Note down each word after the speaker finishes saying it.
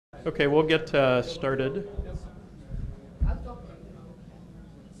Okay, we'll get started.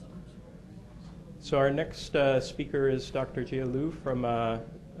 So our next speaker is Dr. Jie Liu from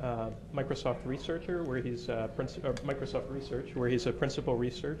Microsoft Researcher, where he's Microsoft Research, where he's a principal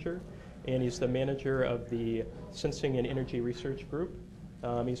researcher, and he's the manager of the Sensing and Energy Research Group.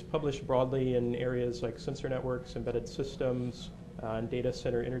 He's published broadly in areas like sensor networks, embedded systems, and data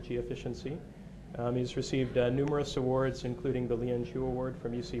center energy efficiency. He's received numerous awards, including the Lian Zhu Award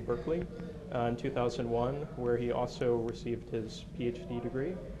from UC Berkeley in 2001, where he also received his PhD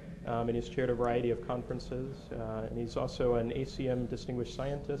degree. And he's chaired a variety of conferences. And he's also an ACM Distinguished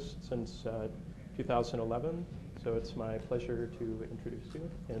Scientist since 2011. So it's my pleasure to introduce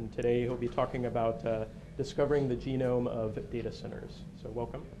you. And today he'll be talking about discovering the genome of data centers. So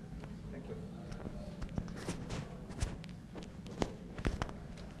welcome. Thank you.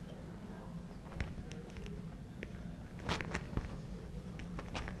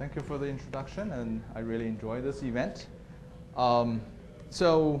 Thank you for the introduction, and I really enjoy this event. I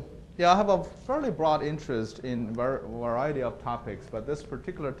have a fairly broad interest in a variety of topics, but this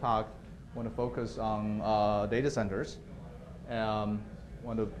particular talk I want to focus on data centers.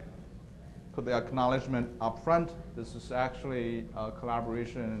 Want to put the acknowledgement up front. This is actually a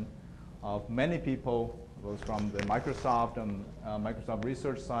collaboration of many people, both from the Microsoft and Microsoft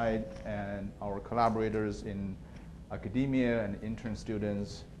research side, and our collaborators in academia and intern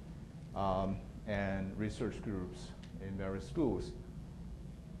students and research groups in various schools.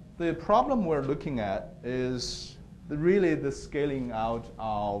 The problem we're looking at is really the scaling out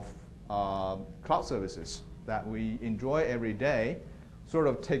of cloud services that we enjoy every day, sort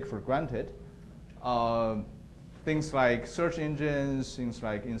of take for granted. Things like search engines, things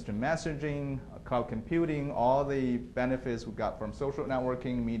like instant messaging, cloud computing, all the benefits we got from social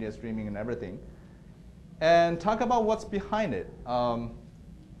networking, media streaming, and everything. And talk about what's behind it.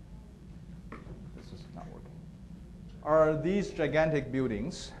 This is not working. Are these gigantic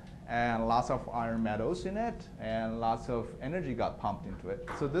buildings and lots of iron metals in it, and lots of energy got pumped into it.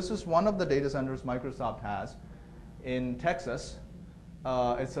 So this is one of the data centers Microsoft has in Texas.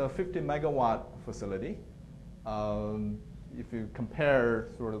 It's a 50 megawatt facility. If you compare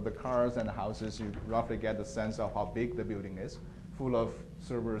sort of the cars and the houses, you roughly get the sense of how big the building is, full of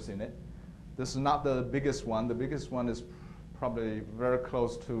servers in it. This is not the biggest one. The biggest one is probably very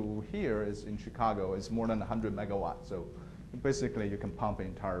close to here, is in Chicago. It's more than 100 megawatts. So basically, you can pump an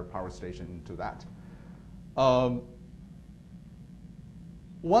entire power station into that.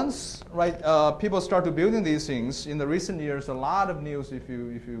 Once people start to building these things, in the recent years, a lot of news, if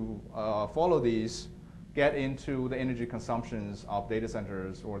you follow these, get into the energy consumptions of data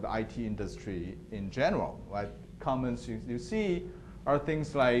centers or the IT industry in general. Right? Comments you see are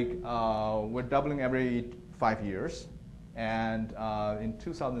things like we're doubling every 5 years. And in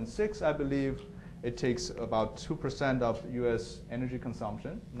 2006, I believe, it takes about 2% of US energy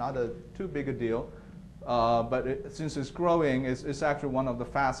consumption, not too big a deal. But since it's growing, it's actually one of the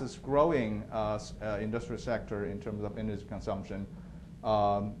fastest growing industrial sector in terms of energy consumption,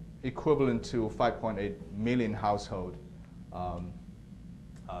 equivalent to 5.8 million household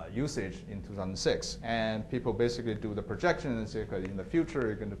usage in 2006. And people basically do the projection and say, okay, in the future,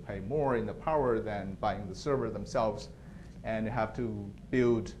 you're going to pay more in the power than buying the server themselves. And you have to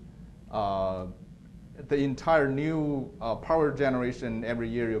build the entire new power generation every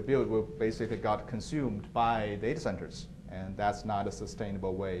year you build will basically got consumed by data centers. And that's not a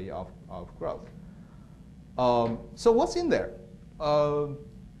sustainable way of growth. So what's in there?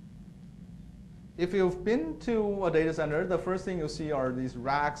 If you've been to a data center, the first thing you'll see are these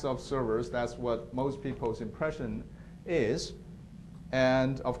racks of servers. That's what most people's impression is.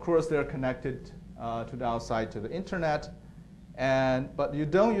 And of course, they're connected to the outside to the internet. But you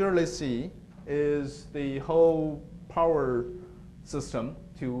don't usually see is the whole power system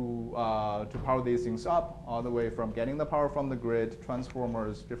to power these things up, all the way from getting the power from the grid,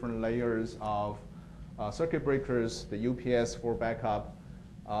 transformers, different layers of circuit breakers, the UPS for backup,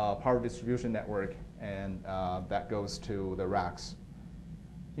 power distribution network, and that goes to the racks.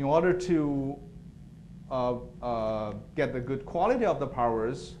 In order to get the good quality of the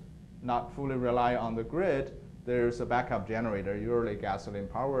powers, not fully rely on the grid, there's a backup generator, usually gasoline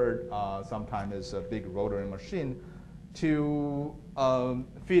powered, sometimes it's a big rotary machine, to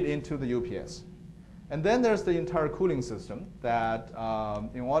feed into the UPS. And then there's the entire cooling system that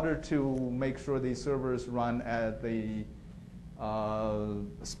in order to make sure these servers run at the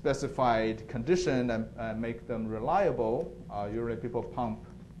specified condition and make them reliable, usually people pump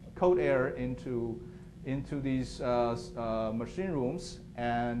cold air into these machine rooms,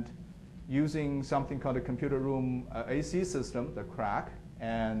 and using something called a computer room AC system, the CRAC,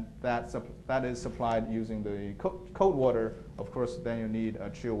 and that is supplied using the cold water. Of course, then you need a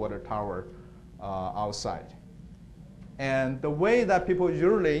chill water tower outside. And the way that people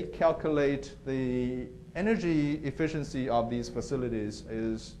usually calculate the energy efficiency of these facilities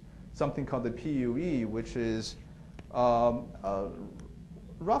is something called the PUE, which is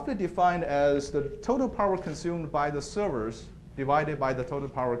roughly defined as the total power consumed by the servers divided by the total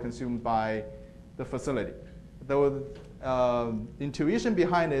power consumed by the facility. The intuition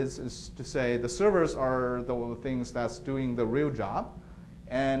behind it is to say the servers are the things that's doing the real job,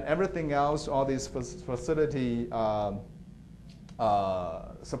 and everything else, all these facility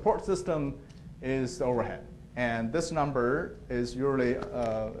support system is the overhead. And this number is usually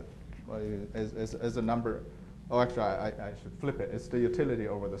is a number. Oh, actually, I should flip it. It's the utility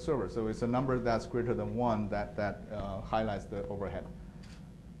over the server. So it's a number that's greater than 1 that highlights the overhead.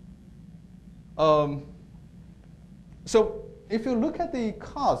 So if you look at the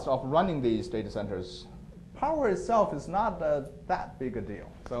cost of running these data centers, power itself is not that big a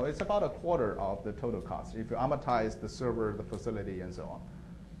deal. So it's about a quarter of the total cost if you amortize the server, the facility, and so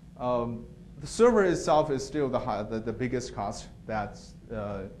on. The server itself is still the biggest cost. That's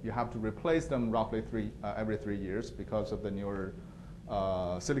you have to replace them roughly every 3 years because of the newer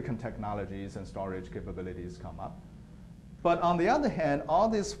silicon technologies and storage capabilities come up. But on the other hand, all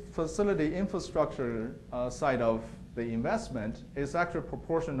this facility infrastructure side of the investment is actually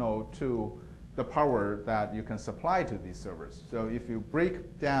proportional to the power that you can supply to these servers. So if you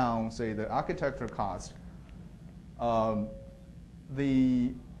break down, say, the architecture cost,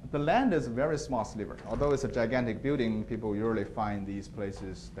 the land is a very small sliver. Although it's a gigantic building, people usually find these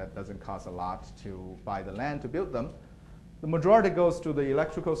places that doesn't cost a lot to buy the land to build them. The majority goes to the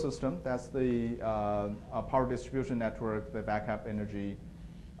electrical system. That's the power distribution network, the backup energy,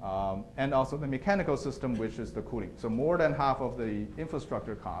 and also the mechanical system, which is the cooling. So more than half of the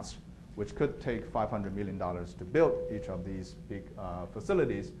infrastructure cost, which could take $500 million to build each of these big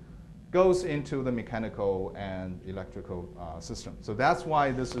facilities, goes into the mechanical and electrical system. So that's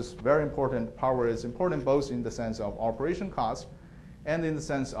why this is very important. Power is important both in the sense of operation cost and in the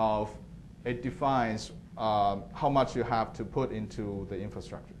sense of it defines how much you have to put into the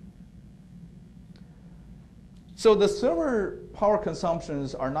infrastructure. So the server power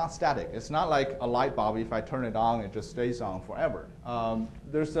consumptions are not static. It's not like a light bulb. If I turn it on, it just stays on forever.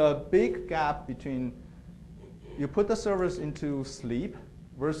 There's a big gap between you put the servers into sleep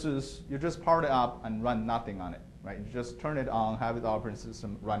versus you just power it up and run nothing on it, right? You just turn it on, have the operating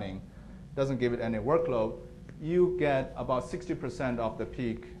system running, doesn't give it any workload. You get about 60% of the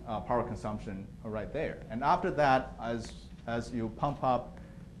peak power consumption right there. And after that, as you pump up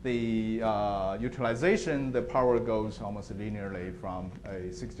the utilization, the power goes almost linearly from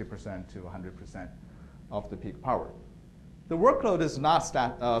a 60% to 100% of the peak power. The workload is not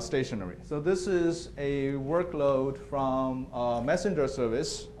stationary. So this is a workload from a messenger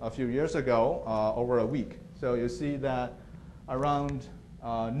service a few years ago over a week. So you see that around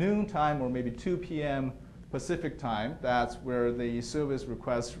noon time or maybe 2 p.m. Pacific time, that's where the service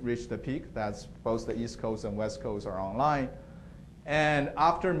requests reach the peak. That's both the East Coast and West Coast are online. And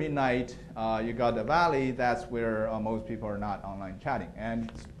after midnight, you got the valley. That's where most people are not online chatting.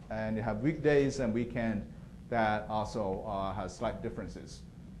 And you have weekdays and weekend that also has slight differences.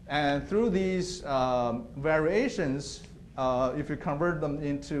 And through these variations, if you convert them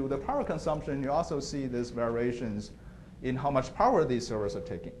into the power consumption, you also see these variations in how much power these servers are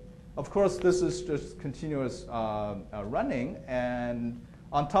taking. Of course, this is just continuous running. And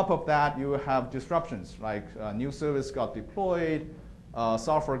on top of that, you have disruptions, like a new service got deployed,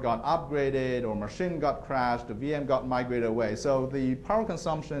 software got upgraded, or machine got crashed, the VM got migrated away. So the power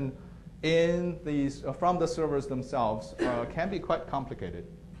consumption in these, from the servers themselves can be quite complicated.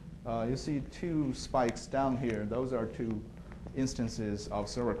 You see 2 spikes down here. Those are 2 instances of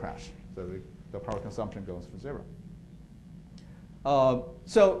server crash. So the power consumption goes to 0.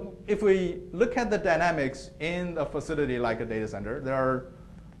 So if we look at the dynamics in a facility like a data center, there are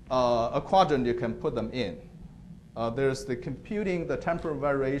a quadrant you can put them in. There's the computing, the temporal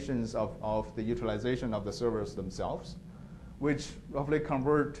variations of the utilization of the servers themselves, which roughly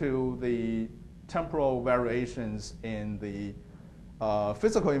convert to the temporal variations in the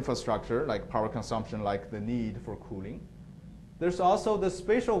physical infrastructure, like power consumption, like the need for cooling. There's also the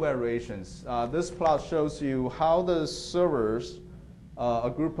spatial variations. This plot shows you how the servers,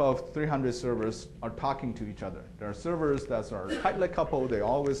 a group of 300 servers, are talking to each other. There are servers that are tightly coupled. They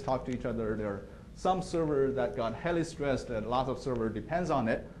always talk to each other. There are some servers that got highly stressed, and lots of server depends on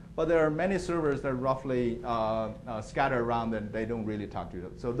it. But there are many servers that roughly scatter around and they don't really talk to each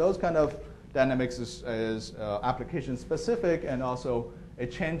other. So those kind of dynamics is application specific, and also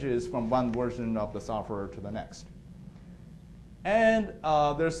it changes from one version of the software to the next. And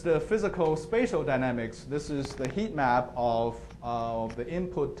there's the physical spatial dynamics. This is the heat map of the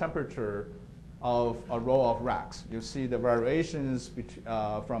input temperature of a row of racks. You see the variations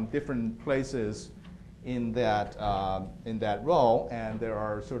from different places in that row, and there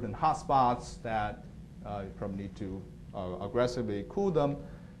are certain hotspots that you probably need to aggressively cool them,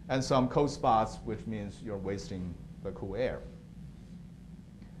 and some cold spots, which means you're wasting the cool air.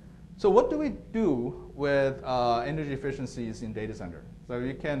 So what do we do with energy efficiencies in data center? So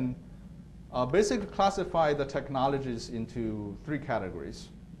you can basically classify the technologies into three categories.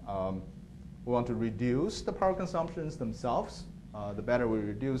 We want to reduce the power consumptions themselves. The better we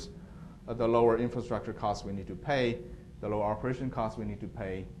reduce, the lower infrastructure costs we need to pay, the lower operation costs we need to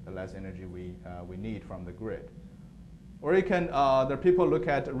pay, the less energy we need from the grid. Or you can, there are people look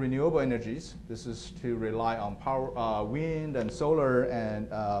at renewable energies. This is to rely on power, wind and solar and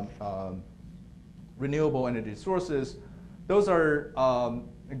renewable energy sources. Those are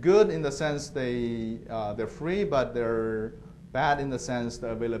good in the sense they're free, but they're bad in the sense the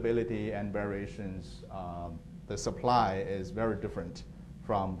availability and variations, the supply is very different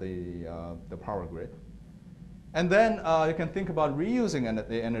from the power grid. And then you can think about reusing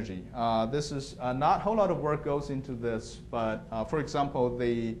the energy. This is not a whole lot of work goes into this, but for example,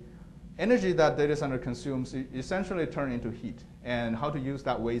 the energy that data center consumes essentially turn into heat, and how to use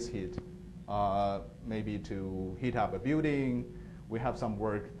that waste heat, maybe to heat up a building. We have some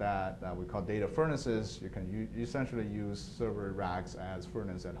work that we call data furnaces. You can essentially use server racks as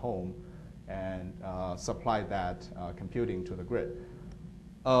furnace at home and supply that computing to the grid.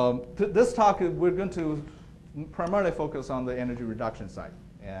 This talk, we're going to primarily focus on the energy reduction side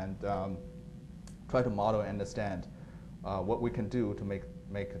and try to model and understand what we can do to make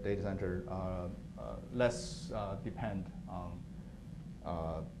a data center less depend on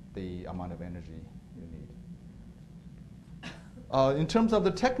the amount of energy you need. In terms of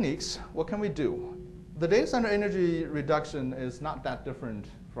the techniques, what can we do? The data center energy reduction is not that different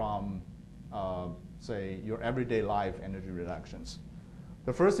from, say, your everyday life energy reductions.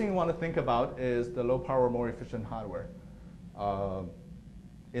 The first thing you want to think about is the low power, more efficient hardware.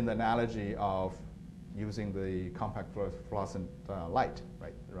 In the analogy of using the compact fluorescent light,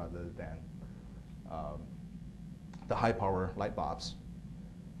 right, rather than the high power light bulbs.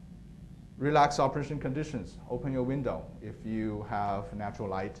 Relax operation conditions. Open your window if you have natural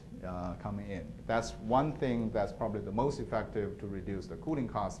light coming in. That's one thing that's probably the most effective to reduce the cooling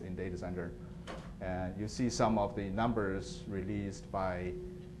cost in data center. And you see some of the numbers released by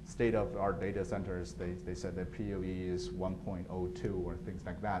state-of-the-art data centers. They said that PUE is 1.02 or things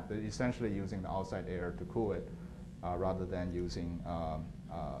like that. They're essentially using the outside air to cool it rather than using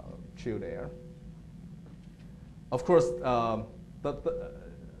chilled air. Of course, the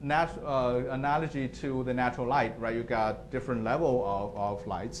analogy to the natural light, right? You got different level of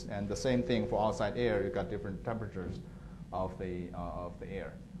lights, and the same thing for outside air. You got different temperatures of the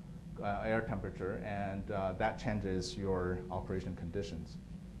air. Air temperature, and that changes your operation conditions.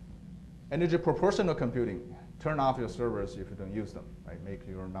 Energy proportional computing. Turn off your servers if you don't use them, right? Make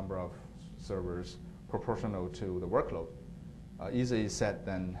your number of servers proportional to the workload. Easy said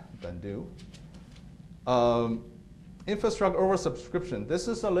than do. Infrastructure oversubscription. This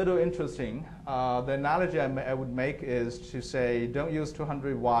is a little interesting. The analogy I would make is to say, don't use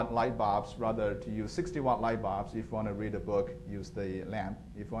 200-watt light bulbs, rather to use 60-watt light bulbs. If you want to read a book, use the lamp.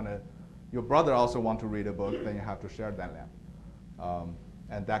 If your brother also want to read a book, then you have to share that lamp.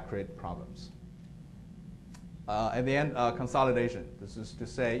 And that creates problems. At the end, consolidation. This is to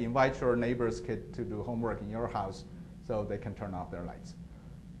say, invite your neighbor's kid to do homework in your house so they can turn off their lights.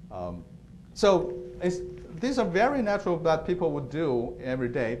 So these are very natural that people would do every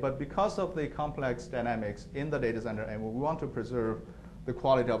day, but because of the complex dynamics in the data center, and we want to preserve the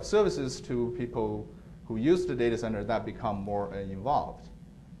quality of services to people who use the data center, that become more involved.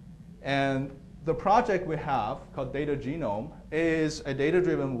 And the project we have called Data Genome is a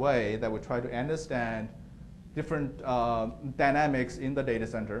data-driven way that we try to understand different dynamics in the data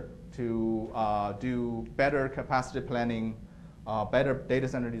center to do better capacity planning, better data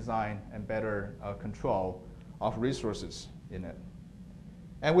center design, and better control of resources in it.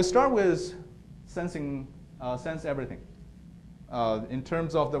 And we start with sensing, sense everything. In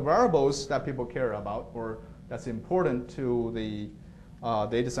terms of the variables that people care about or that's important to the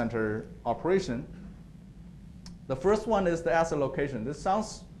data center operation, the first one is the asset location. This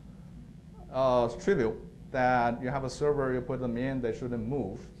sounds trivial, that you have a server, you put them in, they shouldn't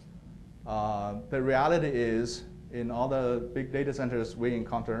move. The reality is, in all the big data centers we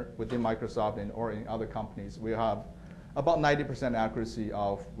encounter within Microsoft or in other companies, we have about 90% accuracy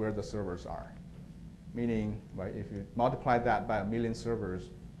of where the servers are. Meaning, right, if you multiply that by 1 million servers,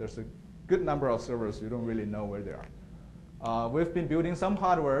 there's a good number of servers you don't really know where they are. We've been building some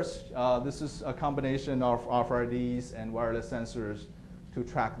hardwares. This is a combination of RFIDs and wireless sensors to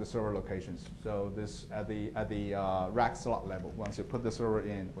track the server locations. So this at the rack slot level. Once you put the server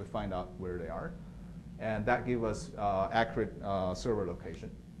in, we find out where they are, and that gives us accurate server location.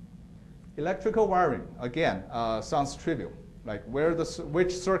 Electrical wiring, again, sounds trivial. Like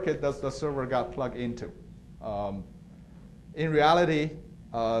which circuit does the server got plugged into? In reality,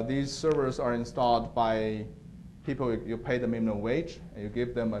 these servers are installed by people. You pay the minimum wage, and you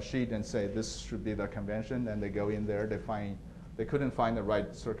give them a sheet and say this should be the convention, and they go in there. They couldn't find the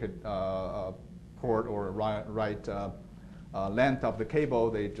right circuit port or right length of the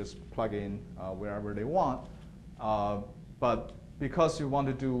cable. They just plug in wherever they want. But because you want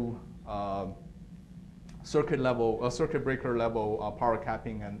to do circuit breaker level power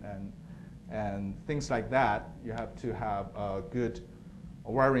capping and things like that, you have to have a good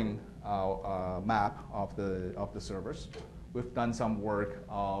wiring map of the servers. We've done some work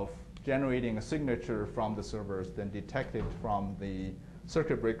of generating a signature from the servers, then detect it from the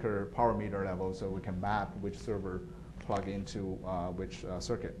circuit breaker power meter level, so we can map which server plug into which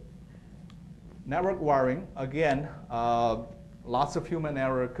circuit. Network wiring, again, lots of human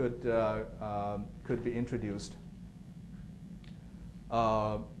error could be introduced.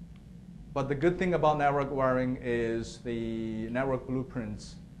 But the good thing about network wiring is the network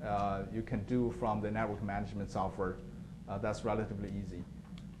blueprints you can do from the network management software. That's relatively easy.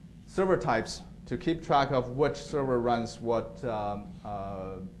 Server types, to keep track of which server runs what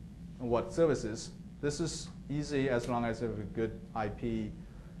services. This is easy as long as you have a good IP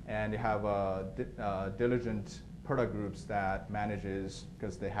and you have diligent product groups that manages,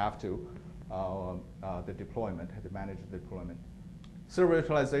 because they have to, the deployment, to manage the deployment. Server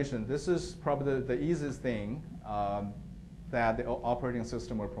utilization, this is probably the easiest thing that the operating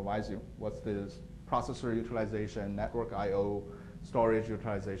system will provide you. What's the processor utilization, network I/O, storage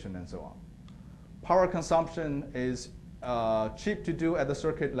utilization, and so on. Power consumption is cheap to do at the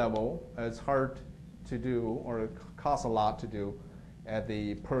circuit level. It's hard to do, or it costs a lot to do at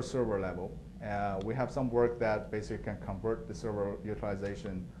the per server level. We have some work that basically can convert the server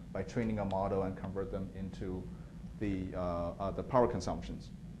utilization by training a model and convert them into the power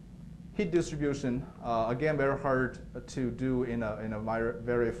consumptions. Heat distribution, again, very hard to do in a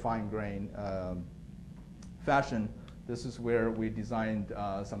very fine-grained fashion. This is where we designed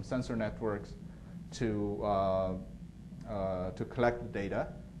some sensor networks to collect the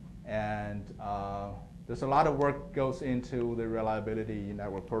data. And there's a lot of work goes into the reliability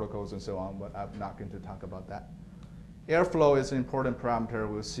network protocols and so on, but I'm not going to talk about that. Airflow is an important parameter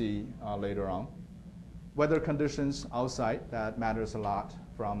we'll see later on. Weather conditions outside, that matters a lot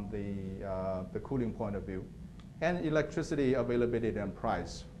from the cooling point of view. And electricity availability and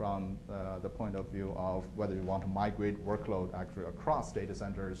price from the point of view of whether you want to migrate workload actually across data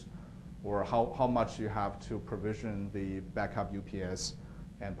centers, or how much you have to provision the backup UPS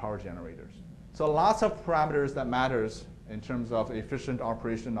and power generators. So lots of parameters that matters in terms of efficient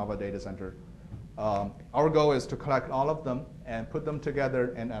operation of a data center. Our goal is to collect all of them and put them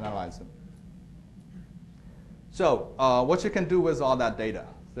together and analyze them. So what you can do with all that data.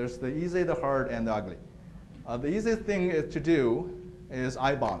 There's the easy, the hard, and the ugly. The easiest thing to do is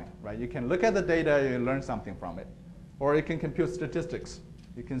eyeballing, right? You can look at the data, you learn something from it. Or you can compute statistics.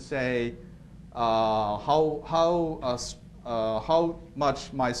 You can say how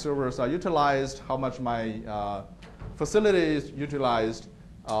much my servers are utilized, how much my facility is utilized,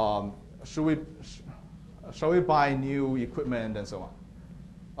 shall we buy new equipment, and so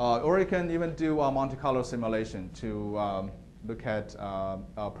on. Or you can even do a Monte Carlo simulation to look at,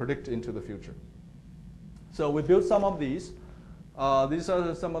 predict into the future. So we built some of these. These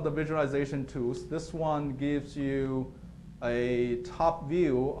are some of the visualization tools. This one gives you a top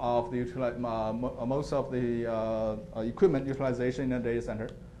view of the most of the equipment utilization in a data center.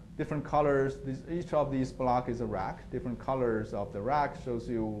 Different colors, each of these blocks is a rack. Different colors of the rack shows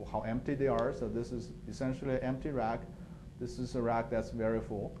you how empty they are. So this is essentially an empty rack. This is a rack that's very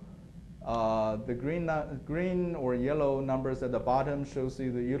full. The green or yellow numbers at the bottom shows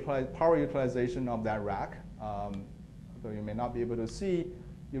you the power utilization of that rack. Though you may not be able to see,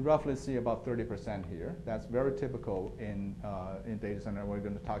 you roughly see about 30% here. That's very typical in data center. We're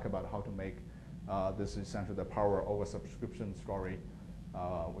going to talk about how to make this essentially the power over subscription story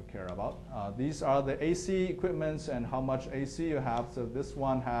we care about. These are the AC equipments and how much AC you have. So this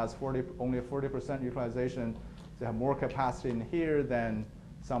one has only 40% utilization. They have more capacity in here than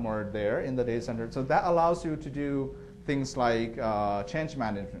somewhere there in the data center. So that allows you to do things like change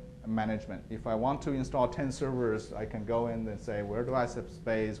management. If I want to install 10 servers, I can go in and say, where do I have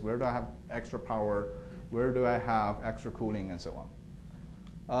space? Where do I have extra power? Where do I have extra cooling, and so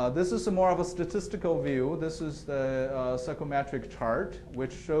on. This is more of a statistical view. This is the psychometric chart,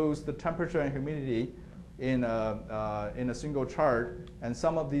 which shows the temperature and humidity in a single chart. And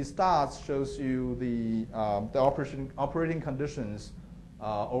some of these dots shows you the operating conditions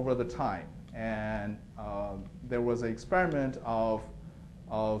over the time. And there was an experiment of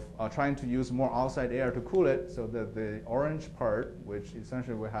trying to use more outside air to cool it, so that the orange part, which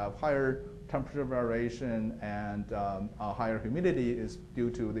essentially will have higher temperature variation and a higher humidity, is due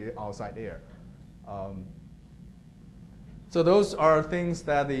to the outside air. So those are things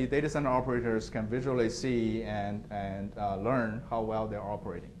that the data center operators can visually see and learn how well they're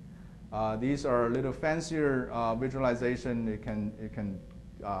operating. These are a little fancier visualization. You can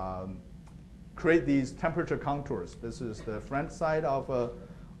create these temperature contours. This is the front side of a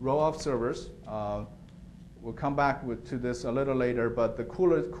row of servers. We'll come back to this a little later, but the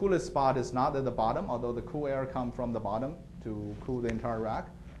coolest spot is not at the bottom, although the cool air comes from the bottom to cool the entire rack.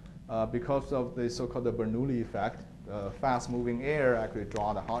 Because of the so-called Bernoulli effect, fast-moving air actually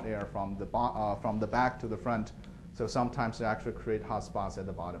draw the hot air from the back to the front. So sometimes they actually create hot spots at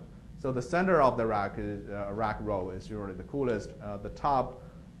the bottom. So the center of the rack row is usually the coolest. The top,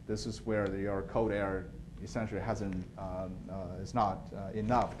 this is where your cold air essentially is not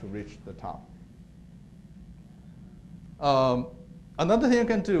enough to reach the top. Another thing you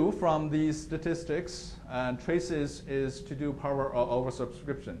can do from these statistics and traces is to do power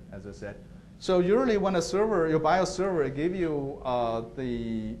oversubscription, as I said. So usually when you buy a server, it gives you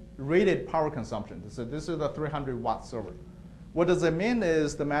the rated power consumption. So this is a 300-watt server. What does it mean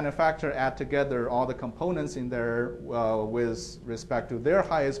is the manufacturer add together all the components in there with respect to their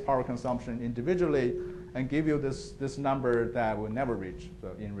highest power consumption individually and give you this number that will never reach,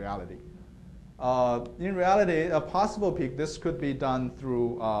 so in reality. In reality, a possible peak, this could be done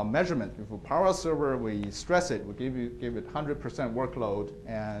through measurement. If we power a server, we stress it, we give it 100% workload,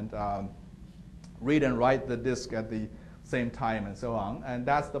 and read and write the disk at the same time, and so on. And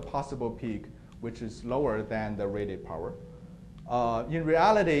that's the possible peak, which is lower than the rated power. In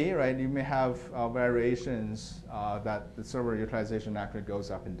reality, right, you may have variations that the server utilization actually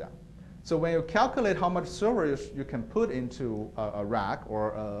goes up and down. So when you calculate how much server you can put into a rack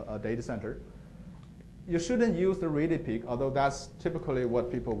or a data center, you shouldn't use the rated peak, although that's typically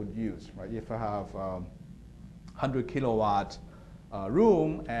what people would use, right? If I have 100 kilowatt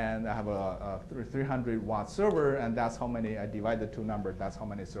room and I have a 300-watt server, and that's how many, I divide the two numbers, that's how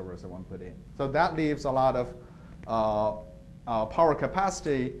many servers I want to put in. So that leaves a lot of power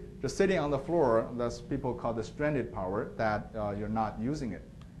capacity just sitting on the floor. That's people call the stranded power, that you're not using it.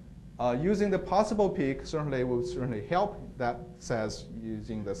 Using the possible peak certainly will help. That says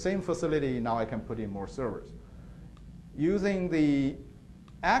using the same facility, now I can put in more servers. Using the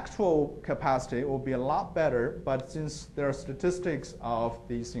actual capacity will be a lot better, but since there are statistics of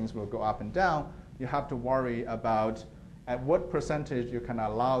these things will go up and down, you have to worry about at what percentage you can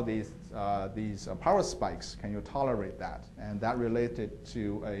allow these power spikes. Can you tolerate that? And that related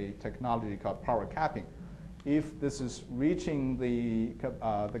to a technology called power capping. If this is reaching the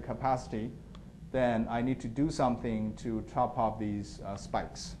capacity, then I need to do something to top up these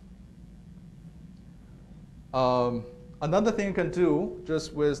spikes. Another thing you can do,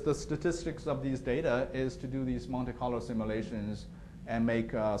 just with the statistics of these data, is to do these Monte Carlo simulations and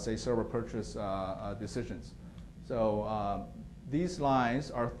make, say, server purchase decisions. So these lines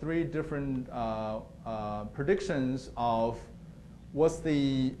are three different predictions of what's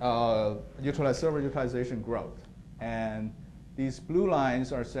the server utilization growth. And these blue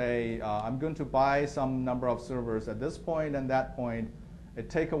lines are, say, I'm going to buy some number of servers at this point and that point. It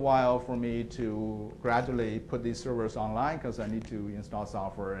takes a while for me to gradually put these servers online because I need to install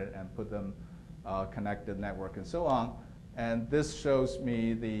software and put them connected network and so on. And this shows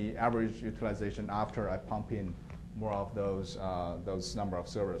me the average utilization after I pump in more of those number of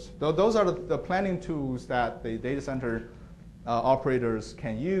servers. Those are the planning tools that the data center operators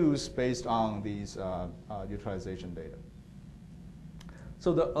can use based on these utilization data.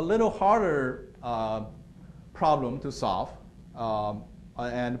 So a little harder problem to solve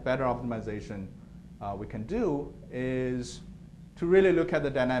and better optimization we can do is to really look at the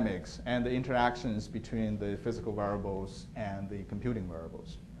dynamics and the interactions between the physical variables and the computing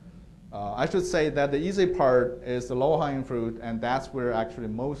variables. I should say that the easy part is the low-hanging fruit, and that's where actually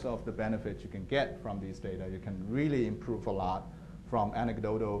most of the benefits you can get from these data. You can really improve a lot from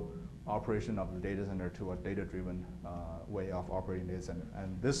anecdotal operation of the data center to a data-driven way of operating data center.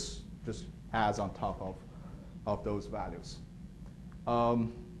 And this just adds on top of those values. A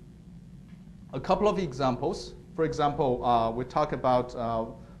couple of examples. For example, we talk about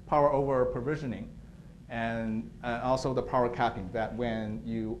power over provisioning, and also the power capping. That when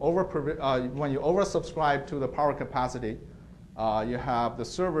you oversubscribe to the power capacity, you have the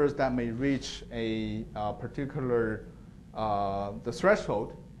servers that may reach a particular the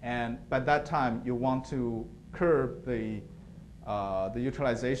threshold, and by that time you want to curb the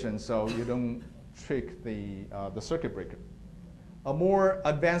utilization so you don't trick the circuit breaker. A more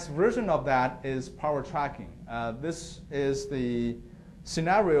advanced version of that is power tracking. This is the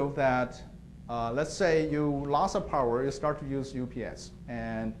scenario that, let's say you lost a power, you start to use UPS.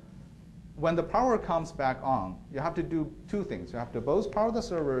 And when the power comes back on, you have to do two things. You have to both power the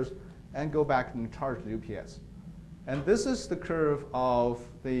servers and go back and charge the UPS. And this is the curve of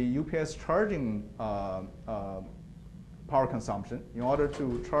the UPS charging power consumption. In order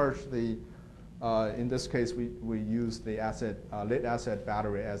to charge the in this case, we use the lead acid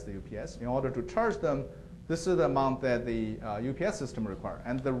battery as the UPS. In order to charge them, this is the amount that the UPS system requires.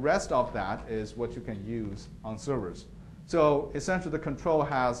 And the rest of that is what you can use on servers. So essentially, the control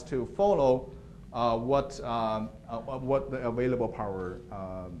has to follow what the available power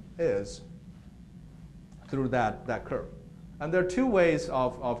is through that curve. And there are two ways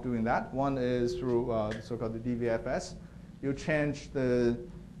of doing that. One is through the so-called the DVFS. You change the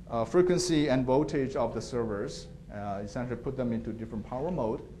frequency and voltage of the servers, essentially put them into different power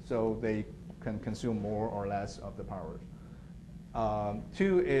mode so they can consume more or less of the power.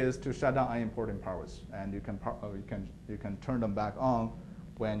 Two is to shut down unimportant powers, and you can turn them back on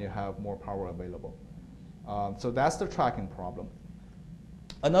when you have more power available. So that's the tracking problem.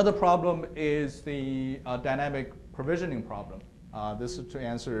 Another problem is the dynamic provisioning problem. This is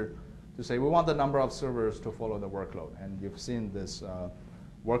to say we want the number of servers to follow the workload, and you've seen this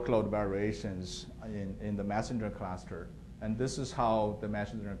workload variations in the messenger cluster. And this is how the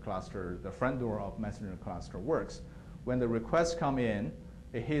messenger cluster, the front door of messenger cluster works. When the requests come in,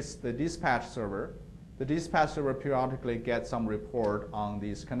 it hits the dispatch server. The dispatch server periodically gets some report on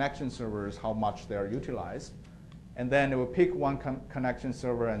these connection servers, how much they're utilized. And then it will pick one connection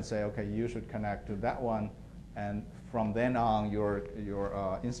server and say, okay, you should connect to that one. And from then on, your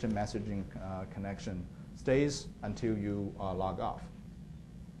instant messaging connection stays until you log off.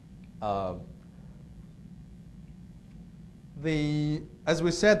 As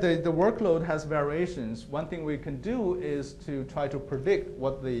we said, the workload has variations. One thing we can do is to try to predict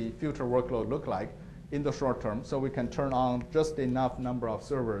what the future workload look like in the short term, so we can turn on just enough number of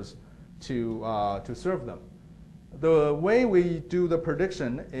servers to serve them. The way we do the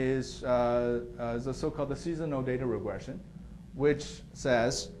prediction is the so-called the seasonal data regression, which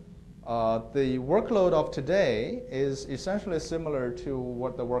says the workload of today is essentially similar to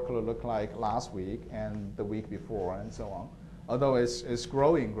what the workload looked like last week and the week before and so on, although it's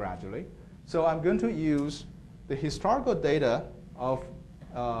growing gradually. So I'm going to use the historical data of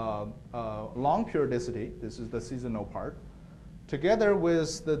long periodicity, this is the seasonal part, together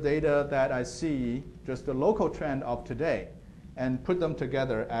with the data that I see, just the local trend of today, and put them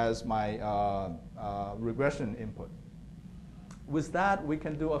together as my regression input. With that, we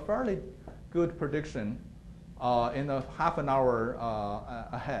can do a fairly good prediction in a half an hour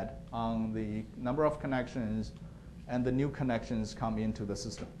ahead on the number of connections and the new connections come into the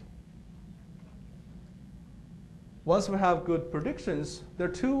system. Once we have good predictions, there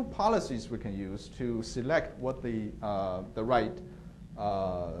are two policies we can use to select what the right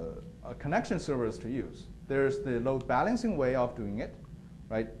connection servers to use. There's the load balancing way of doing it,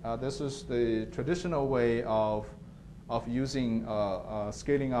 right? This is the traditional way of using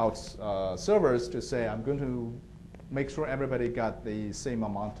scaling out servers to say, I'm going to make sure everybody got the same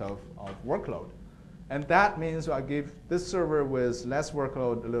amount of workload. And that means I give this server with less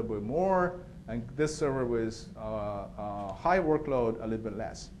workload a little bit more, and this server with high workload a little bit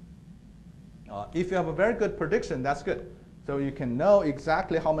less. If you have a very good prediction, that's good. So you can know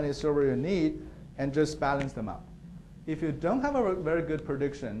exactly how many servers you need and just balance them out. If you don't have a very good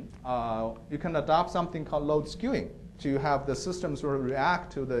prediction, you can adopt something called load skewing to have the system sort of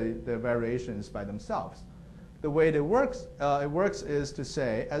react to the variations by themselves. The way it works is to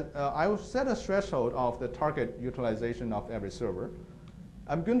say, I will set a threshold of the target utilization of every server.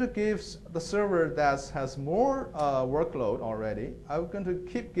 I'm going to give the server that has more workload already, I'm going to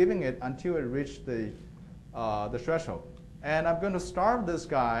keep giving it until it reaches the threshold. And I'm going to starve this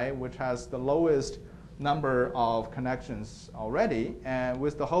guy, which has the lowest number of connections already, and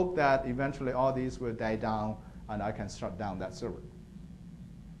with the hope that eventually all these will die down and I can shut down that server.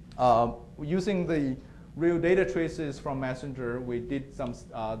 Using the real data traces from Messenger. We did some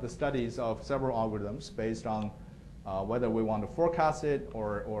the studies of several algorithms based on whether we want to forecast it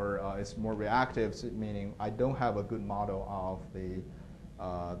or it's more reactive, meaning I don't have a good model of the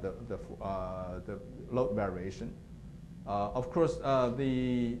load variation. Of course,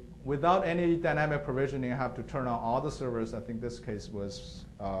 without any dynamic provisioning, I have to turn on all the servers. I think this case was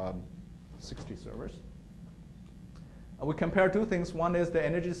 60 servers. We compare two things. One is the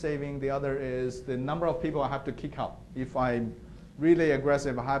energy saving. The other is the number of people I have to kick out. If I'm really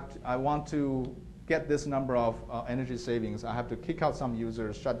aggressive, I want to get this number of energy savings. I have to kick out some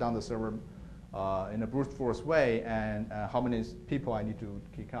users, shut down the server in a brute force way, and how many people I need to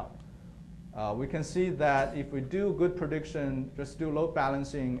kick out. We can see that if we do good prediction, just do load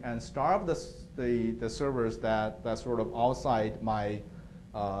balancing and starve the servers that sort of outside my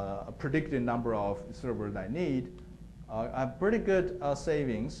predicted number of servers I need, I have pretty good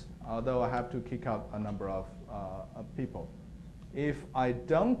savings, although I have to kick out a number of people. If I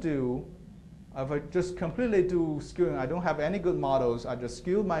just completely do skewing, I don't have any good models, I just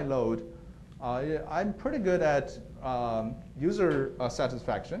skew my load, I'm pretty good at user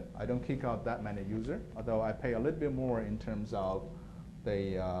satisfaction. I don't kick out that many users, although I pay a little bit more in terms of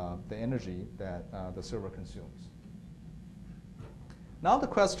the energy that the server consumes. Now the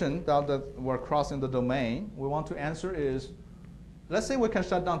question that we're crossing the domain we want to answer is, let's say we can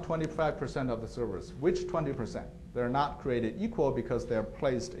shut down 25% of the servers. Which 20%? They're not created equal because they're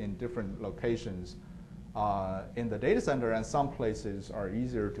placed in different locations in the data center, and some places are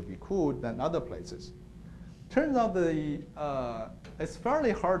easier to be cooled than other places. Turns out it's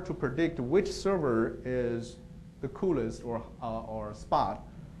fairly hard to predict which server is the coolest or spot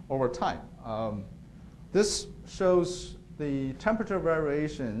over time. This shows the temperature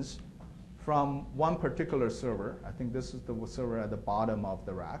variations from one particular server. I think this is the server at the bottom of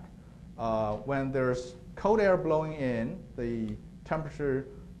the rack. When there's cold air blowing in, the temperature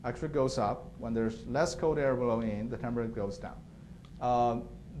actually goes up. When there's less cold air blowing in, the temperature goes down.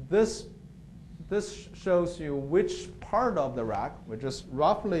 This shows you which part of the rack, we just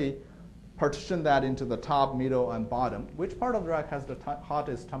roughly partition that into the top, middle, and bottom, which part of the rack has the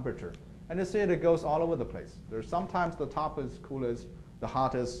hottest temperature. And you see it goes all over the place. There's sometimes the top is coolest, the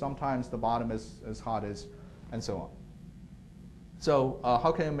hottest, sometimes the bottom is hottest, and so on. So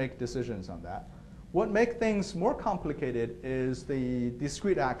how can you make decisions on that? What makes things more complicated is the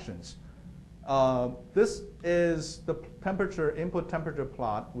discrete actions. This is the input temperature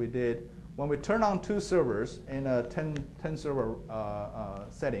plot we did when we turn on two servers in a 10 server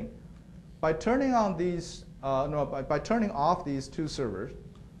setting. By turning on these, by turning off these two servers,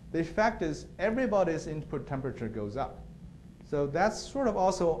 the effect is everybody's input temperature goes up. So that's sort of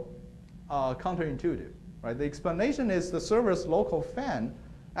also counterintuitive, right? The explanation is the server's local fan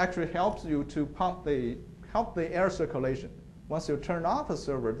actually helps you to help the air circulation. Once you turn off a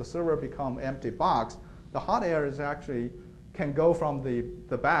server, the server becomes empty box. The hot air is actually can go from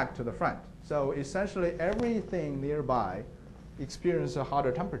the back to the front. So essentially everything nearby experiences a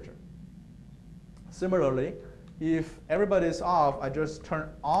hotter temperature. Similarly, if everybody's off, I just turn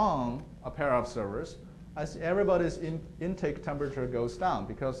on a pair of servers, as everybody's intake temperature goes down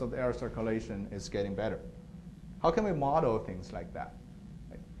because of the air circulation is getting better. How can we model things like that?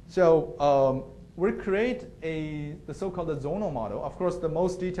 So we create the so-called zonal model. Of course, the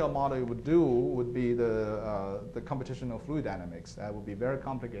most detailed model you would do would be the computational fluid dynamics. That would be very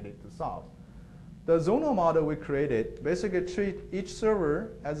complicated to solve. The zonal model we created basically treat each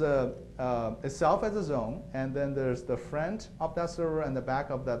server as itself as a zone, and then there's the front of that server and the back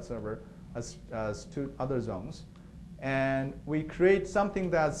of that server as two other zones. And we create something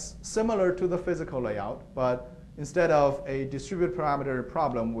that's similar to the physical layout, but instead of a distributed parameter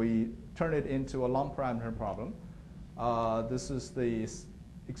problem, we turn it into a long parameter problem. This is the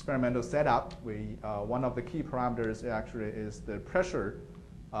experimental setup. One of the key parameters actually is the pressure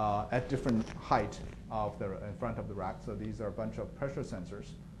at different height in front of the rack. So these are a bunch of pressure sensors.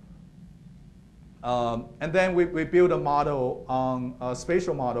 And then we build a model a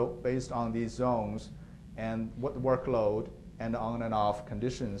spatial model based on these zones and what workload and on and off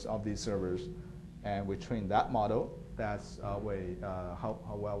conditions of these servers. And we train that model. That's how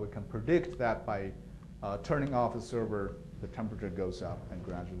well we can predict that by turning off a server, the temperature goes up and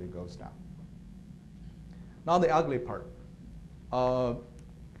gradually goes down. Now the ugly part.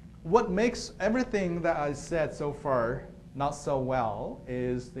 What makes everything that I said so far not so well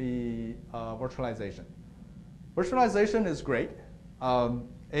is the virtualization. Virtualization is great.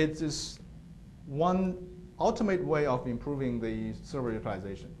 It is one ultimate way of improving the server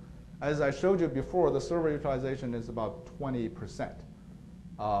utilization. As I showed you before, the server utilization is about 20%.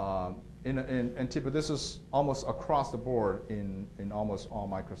 this is almost across the board in almost all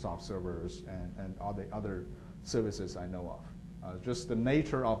Microsoft servers and all the other services I know of. Just the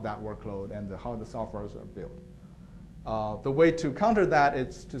nature of that workload and how the softwares are built. The way to counter that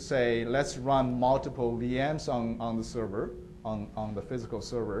is to say, let's run multiple VMs on the server, on the physical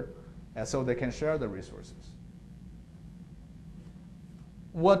server, and so they can share the resources.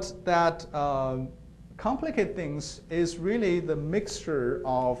 What that complicate things is really the mixture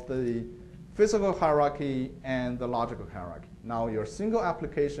of the physical hierarchy and the logical hierarchy. Now your single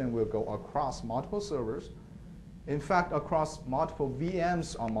application will go across multiple servers, in fact across multiple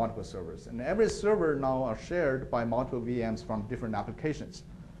VMs on multiple servers. And every server now are shared by multiple VMs from different applications.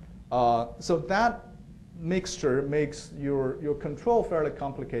 So that mixture makes your control fairly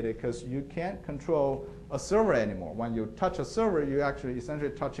complicated because you can't control a server anymore. When you touch a server, you're actually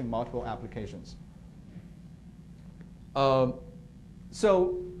essentially touching multiple applications.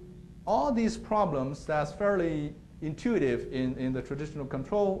 So all these problems that's fairly intuitive in the traditional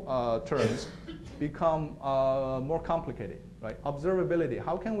control terms become more complicated, right? Observability,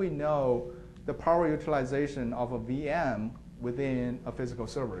 how can we know the power utilization of a VM within a physical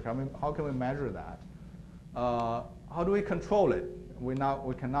server? How can we measure that? How do we control it? We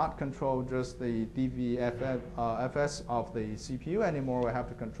cannot control just the DVFS of the CPU anymore. We have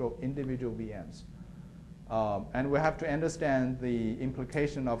to control individual VMs. And we have to understand the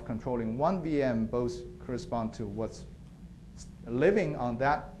implication of controlling one VM both correspond to what's living on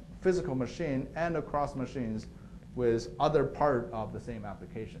that physical machine and across machines with other part of the same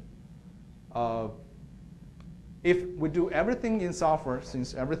application. If we do everything in software,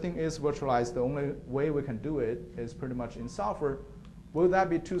 since everything is virtualized, the only way we can do it is pretty much in software, will that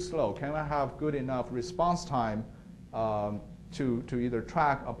be too slow? Can I have good enough response time to either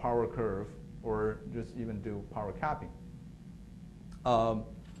track a power curve or just even do power capping?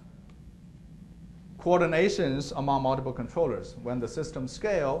 Coordinations among multiple controllers. When the system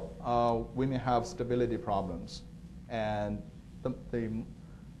scale, we may have stability problems. And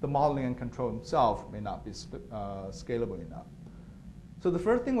the modeling and control itself may not be scalable enough. So the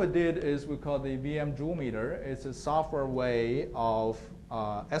first thing we did is we call the VM joule meter. It's a software way of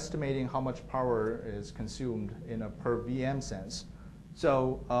estimating how much power is consumed in a per VM sense.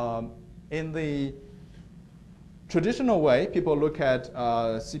 So in the traditional way, people look at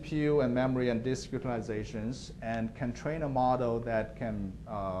CPU and memory and disk utilizations and can train a model that can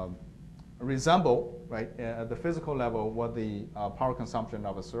resemble, right, at the physical level what the power consumption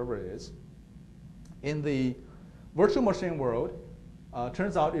of a server is. In the virtual machine world,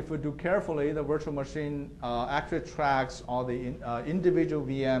 turns out if we do carefully, the virtual machine actually tracks all the individual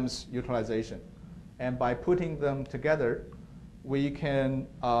VMs utilization. And by putting them together, we can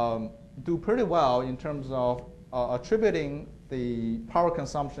do pretty well in terms of attributing the power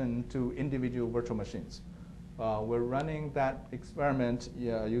consumption to individual virtual machines. We're running that experiment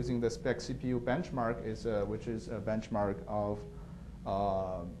using the spec CPU benchmark, which is a benchmark of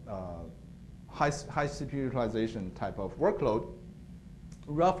high CPU utilization type of workload.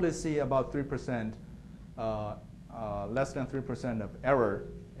 Roughly see about 3%, less than 3% of error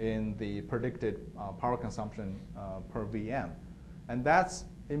in the predicted power consumption per VM. And that's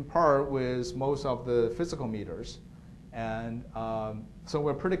in part with most of the physical meters. And so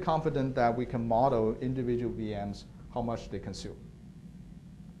we're pretty confident that we can model individual VMs, how much they consume.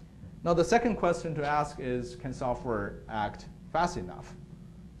 Now the second question to ask is, can software act fast enough?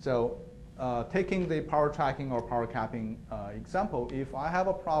 So taking the power tracking or power capping example, if I have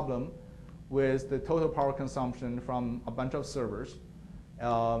a problem with the total power consumption from a bunch of servers,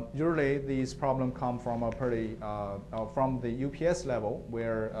 usually these problems come from a pretty, from the UPS level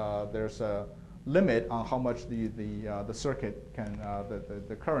where there's a limit on how much the circuit can,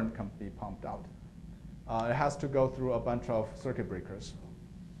 the current can be pumped out. It has to go through a bunch of circuit breakers.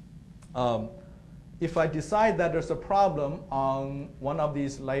 If I decide that there's a problem on one of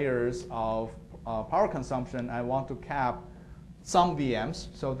these layers of power consumption, I want to cap some VMs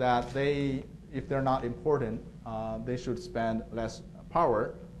so that they, if they're not important, they should spend less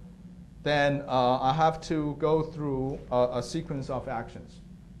power, then I have to go through a sequence of actions.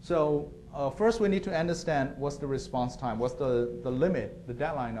 So first we need to understand what's the response time, what's the limit, the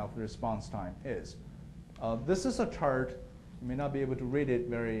deadline of the response time is. This is a chart. You may not be able to read it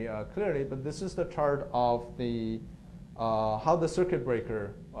very clearly, but this is the chart of the how the circuit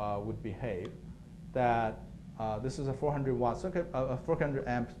breaker would behave. That this is a 400 watt circuit, 400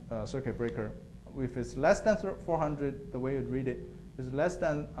 amp circuit breaker. If it's less than 400, the way you'd read it is less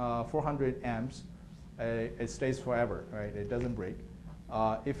than 400 amps, it stays forever, right? It doesn't break.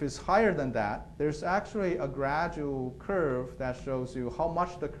 If it's higher than that, there's actually a gradual curve that shows you how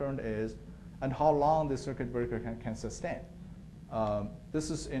much the current is and how long the circuit breaker can sustain. This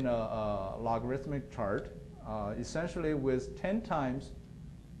is in a logarithmic chart. Essentially with 10 times,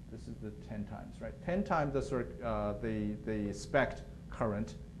 this is the 10 times, right? 10 times the spec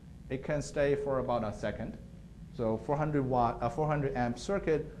current, it can stay for about a second. So 400 amp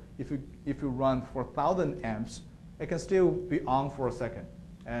circuit, if you run 4,000 amps, it can still be on for a second.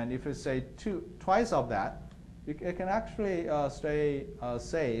 And if you say twice of that, it can actually stay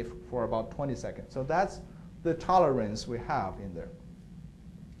safe for about 20 seconds. So that's the tolerance we have in there.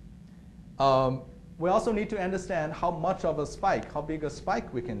 We also need to understand how much of a spike, how big a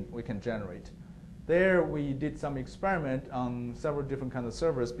spike we can generate. There we did some experiment on several different kinds of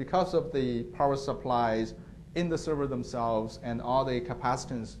servers. Because of the power supplies in the server themselves and all the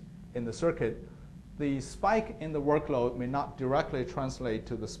capacitance in the circuit, the spike in the workload may not directly translate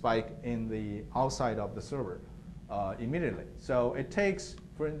to the spike in the outside of the server immediately. So it takes,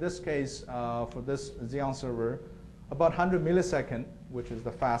 in this case, for this Xeon server, about 100 milliseconds, which is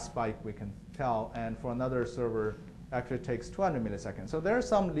the fast spike we can tell. And for another server, actually takes 200 milliseconds. So there are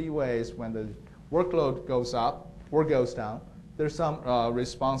some leeways when the workload goes up or goes down. There's some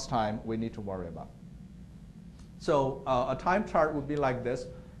response time we need to worry about. So a time chart would be like this.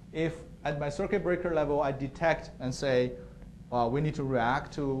 If at my circuit breaker level, I detect and say, we need to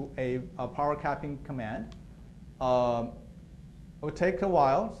react to a power capping command. It will take a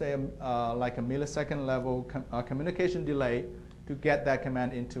while, say like a millisecond level communication delay to get that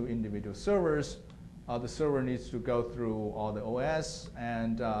command into individual servers. The server needs to go through all the OS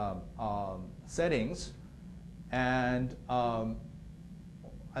and settings. And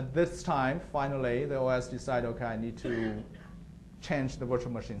at this time, finally, the OS decide, OK, I need to change the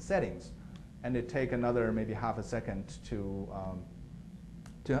virtual machine settings. And it take another maybe half a second to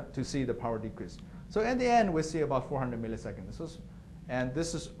see the power decrease. So at the end, we see about 400 milliseconds. And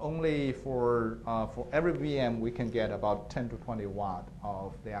this is only for every VM, we can get about 10 to 20 watt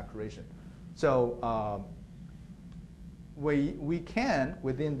of the actuation. So we can,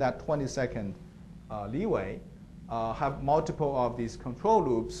 within that 20-second leeway, have multiple of these control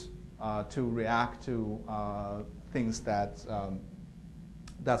loops to react to things that's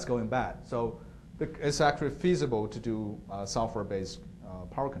going bad. So it's actually feasible to do software-based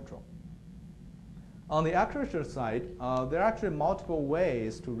power control. On the actuator side, there are actually multiple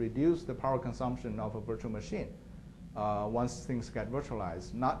ways to reduce the power consumption of a virtual machine once things get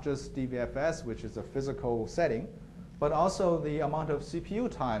virtualized. Not just DVFS, which is a physical setting, but also the amount of CPU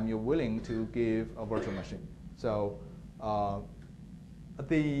time you're willing to give a virtual machine. So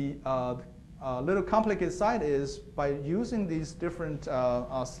the little complicated side is by using these different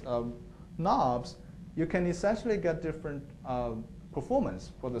knobs, you can essentially get different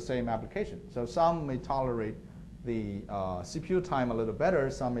performance for the same application. So some may tolerate the CPU time a little better.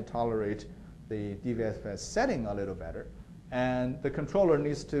 Some may tolerate the DVFS setting a little better. And the controller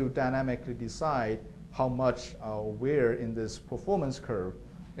needs to dynamically decide how much where in this performance curve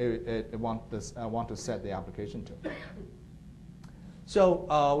it want to set the application to. So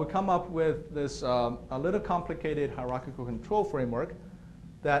we come up with this a little complicated hierarchical control framework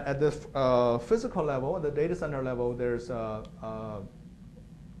that at the physical level, at the data center level, there's a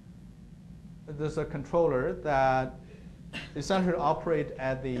controller that essentially operates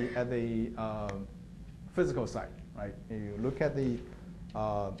at the physical side, right? You look at the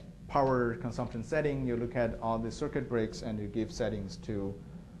power consumption setting, you look at all the circuit breaks, and you give settings to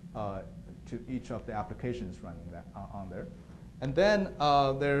each of the applications running that on there. And then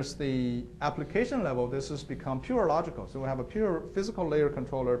there's the application level. This has become pure logical. So we have a pure physical layer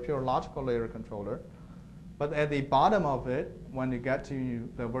controller, pure logical layer controller. But at the bottom of it, when you get to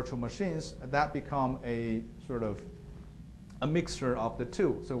the virtual machines, that become a sort of a mixture of the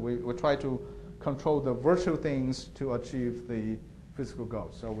two. So we try to control the virtual things to achieve the physical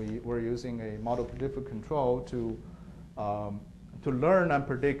goals. So we're using a model predictive control to learn and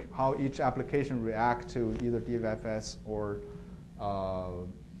predict how each application reacts to either DVFS or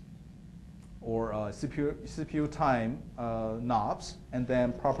CPU time knobs, and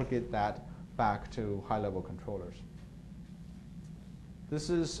then propagate that back to high-level controllers. This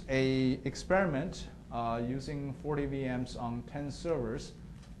is an experiment using 40 VMs on 10 servers.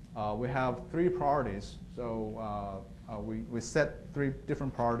 We have 3 priorities. So we set 3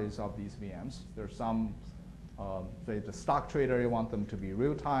 different priorities of these VMs. There's some, say the stock trader, you want them to be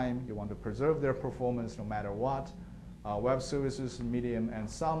real-time. You want to preserve their performance no matter what. Web services, medium, and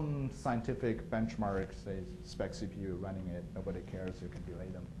some scientific benchmarks, say spec CPU running it, nobody cares, you can delay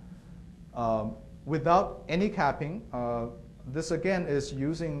them. Without any capping, this again is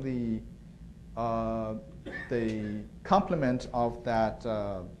using the complement of that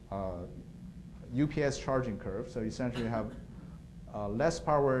UPS charging curve. So essentially you have less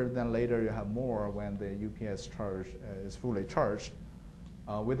power, then later you have more when the UPS charge is fully charged.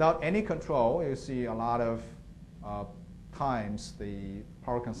 Without any control, you see a lot of times the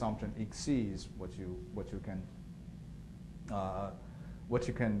power consumption exceeds what you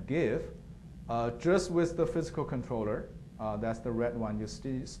can give. Just with the physical controller, that's the red one, you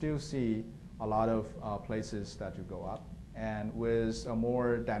still see a lot of places that you go up. And with a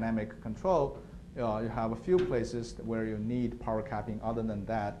more dynamic control, you have a few places where you need power capping. Other than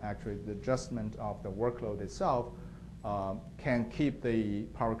that, actually the adjustment of the workload itself can keep the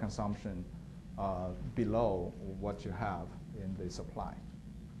power consumption below what you have in the supply.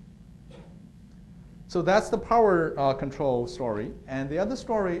 So that's the power control story. And the other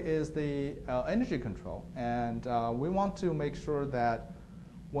story is the energy control. And we want to make sure that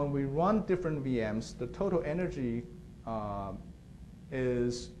when we run different VMs, the total energy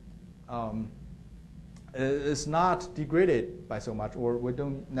is not degraded by so much, or we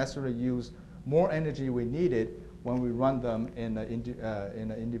don't necessarily use more energy we needed when we run them in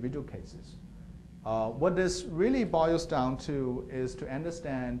individual cases. What this really boils down to is to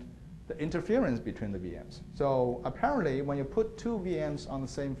understand the interference between the VMs. So apparently, when you put two VMs on the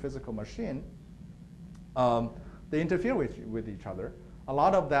same physical machine, they interfere with each other. A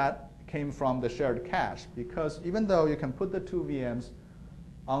lot of that came from the shared cache, because even though you can put the two VMs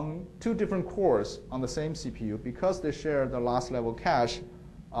on two different cores on the same CPU, because they share the last level cache,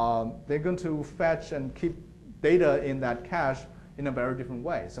 they're going to fetch and keep data in that cache in a very different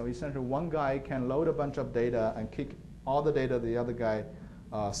way. So essentially, one guy can load a bunch of data and kick all the data the other guy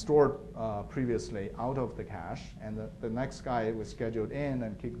stored previously out of the cache, and the next guy was scheduled in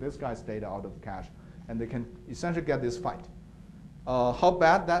and kick this guy's data out of the cache, and they can essentially get this fight. How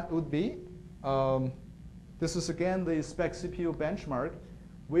bad that would be? This is again the spec CPU benchmark.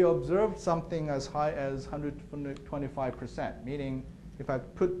 We observed something as high as 125%, meaning if I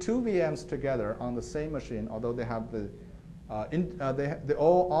put two VMs together on the same machine, although they have they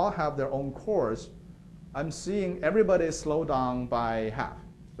all have their own cores, I'm seeing everybody slow down by half.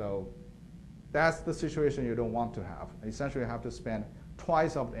 So that's the situation you don't want to have. Essentially, you have to spend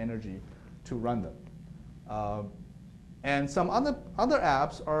twice of the energy to run them. And some other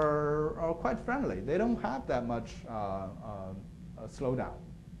apps are quite friendly. They don't have that much slowdown.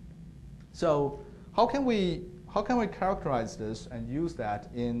 So how can we characterize this and use that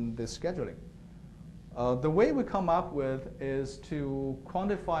in the scheduling? The way we come up with is to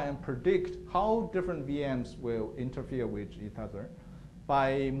quantify and predict how different VMs will interfere with each other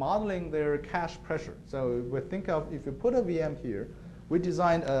by modeling their cache pressure. So we think of, if you put a VM here, we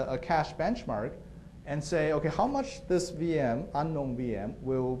design a cache benchmark and say, okay, how much this VM, unknown VM,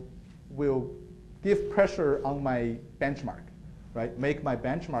 will give pressure on my benchmark, right? Make my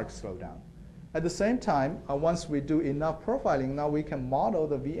benchmark slow down. At the same time, once we do enough profiling, now we can model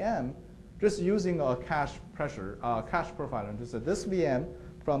the VM just using a cache profiler. Just that this VM,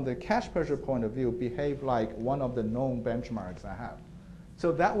 from the cache pressure point of view, behave like one of the known benchmarks I have.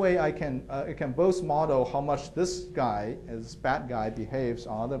 So that way, I can both model how much this guy, this bad guy, behaves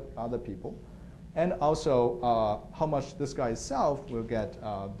on other people, and also how much this guy itself will get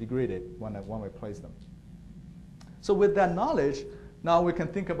degraded when we place them. So with that knowledge, now we can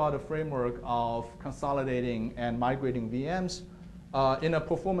think about a framework of consolidating and migrating VMs in a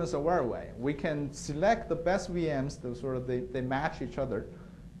performance-aware way. We can select the best VMs, they match each other,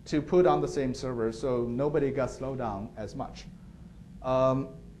 to put on the same server so nobody got slowed down as much.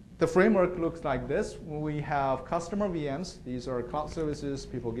 The framework looks like this. We have customer VMs. These are cloud services.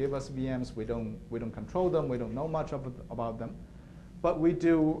 People give us VMs. We don't control them. We don't know much about them. But we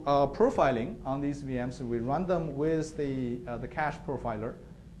do profiling on these VMs. And we run them with the cache profiler.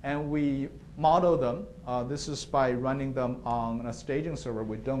 And we model them. This is by running them on a staging server.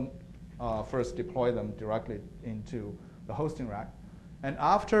 We don't first deploy them directly into the hosting rack. And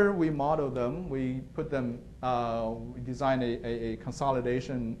after we model them, we put them, we design a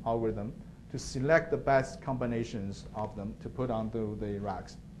consolidation algorithm to select the best combinations of them to put onto the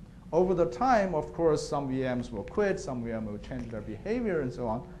racks. Over the time, of course, some VMs will quit, some VMs will change their behavior, and so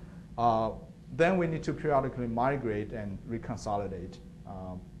on. Then we need to periodically migrate and reconsolidate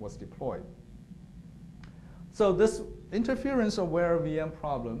what's deployed. So this interference-aware VM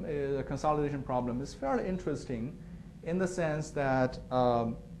problem, a consolidation problem, is fairly interesting in the sense that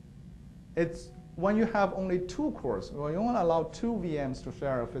it's when you have only two cores, when you only allow two VMs to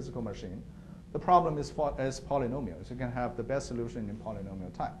share a physical machine, the problem is polynomial. So you can have the best solution in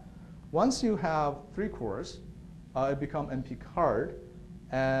polynomial time. Once you have three cores, it becomes NP card,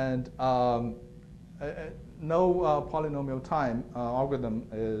 and no polynomial time algorithm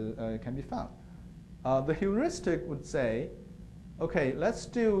can be found. The heuristic would say, okay, let's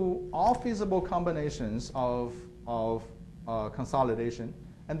do all feasible combinations of consolidation,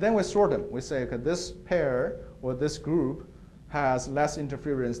 and then we sort them. We say, okay, this pair or this group has less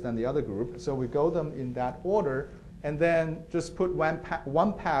interference than the other group, so we go them in that order, and then just put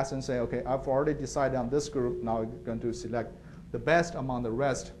one pass and say, okay, I've already decided on this group, now I'm going to select the best among the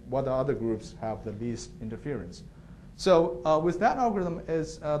rest, what the other groups have the least interference. So with that algorithm,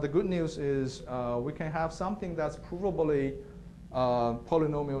 the good news is we can have something that's provably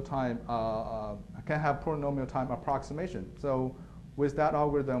polynomial time, can have polynomial time approximation. So with that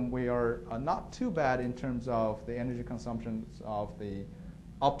algorithm, we are not too bad in terms of the energy consumption of the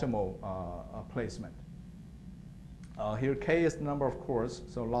optimal placement. Here, k is the number of cores,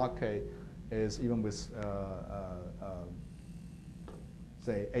 so log k is even with,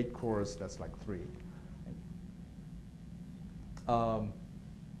 say, 8 cores, that's like 3.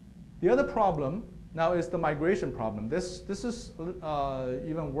 The other problem now is the migration problem. This is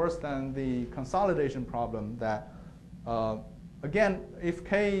even worse than the consolidation problem that, again, if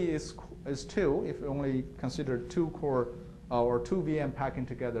k is 2, if you only consider 2 core or 2 VM packing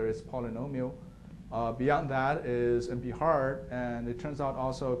together is polynomial, beyond that is NP hard, and it turns out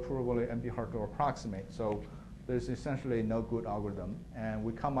also provably NP hard to approximate. So there's essentially no good algorithm. And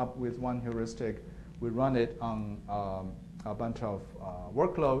we come up with one heuristic. We run it on a bunch of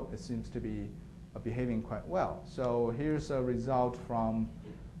workload. It seems to be behaving quite well. So here's a result from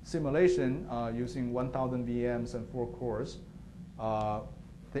simulation using 1,000 VMs and 4 cores.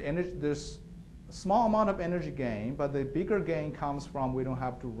 There's a small amount of energy gain, but the bigger gain comes from we don't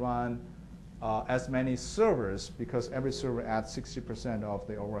have to run as many servers, because every server adds 60% of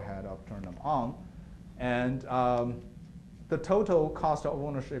the overhead of turning them on. And the total cost of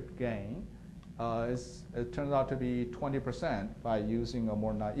ownership gain it turns out to be 20% by using a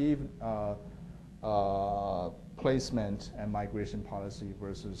more naive placement and migration policy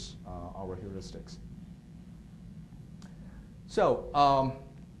versus our heuristics. So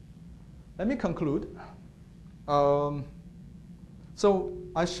let me conclude. So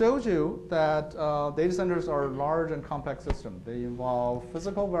I showed you that data centers are large and complex systems. They involve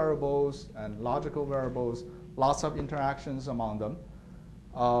physical variables and logical variables, lots of interactions among them.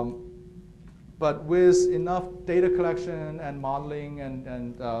 But with enough data collection and modeling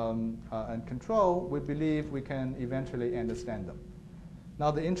and control, we believe we can eventually understand them. Now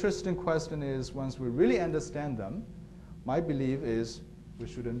the interesting question is, once we really understand them, my belief is we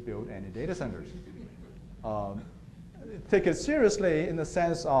shouldn't build any data centers. Take it seriously in the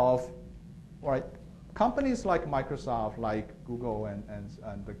sense of, right, companies like Microsoft, like Google,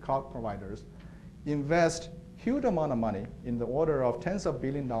 and the cloud providers invest huge amount of money in the order of tens of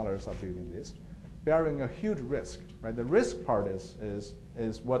billions of dollars of building this, bearing a huge risk. Right? The risk part is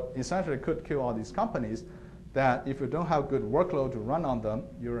what essentially could kill all these companies, that if you don't have good workload to run on them,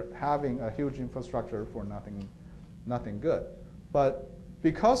 you're having a huge infrastructure for nothing good. But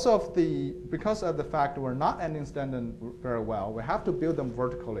because of the fact that we're not understanding them very well, we have to build them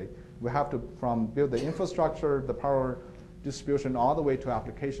vertically. We have to build the infrastructure, the power distribution, all the way to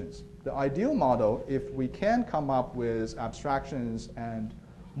applications. The ideal model, if we can come up with abstractions and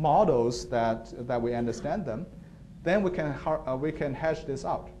models that we understand them, then we can hash this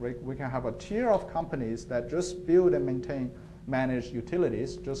out. Right? We can have a tier of companies that just build and manage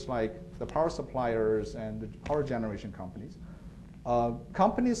utilities, just like the power suppliers and the power generation companies.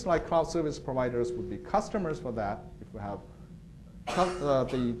 Companies like cloud service providers would be customers for that. If we have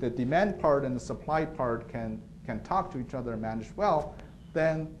the demand part and the supply part can talk to each other and manage well,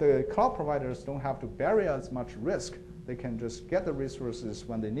 then the cloud providers don't have to bear as much risk. They can just get the resources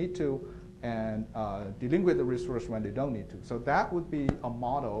when they need to and delinquent the resource when they don't need to. So that would be a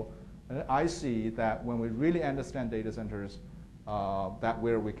model that I see that when we really understand data centers, that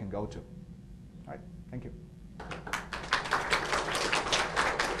where we can go to. All right, thank you.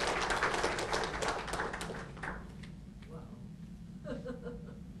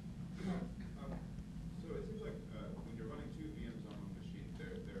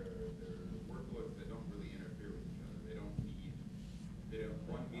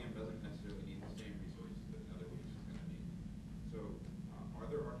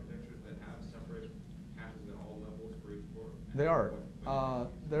 They are.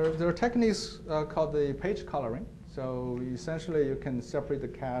 There are techniques called the page coloring. So essentially, you can separate the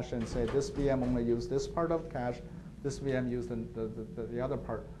cache and say this VM only use this part of cache, this VM use the other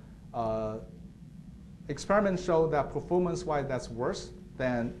part. Experiments show that performance-wise, that's worse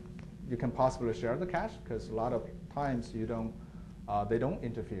than you can possibly share the cache, because a lot of times they don't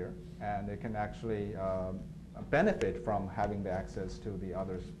interfere, and they can actually benefit from having the access to the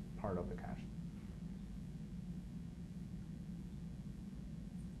other part of the cache.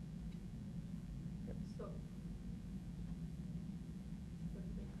 So,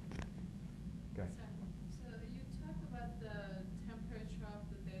 Okay. so you talked about the temperature of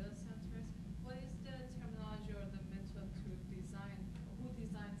the data centers. What is the terminology or the method to design? Who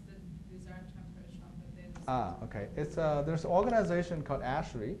designs the desired temperature of the data center? Okay. There's an organization called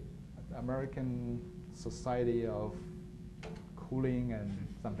ASHRAE, American Society of Cooling and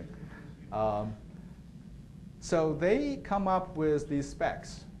something. So they come up with these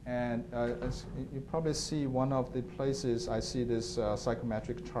specs. And as you probably see one of the places, I see this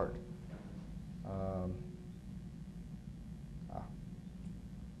psychometric chart.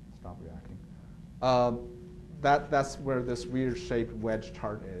 Stop reacting. That's where this weird shaped wedge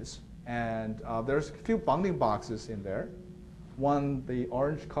chart is. And there's a few bounding boxes in there. One, the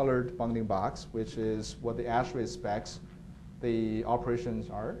orange colored bounding box, which is what the ASHRAE specs, the operations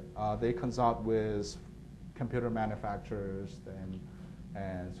are. They consult with computer manufacturers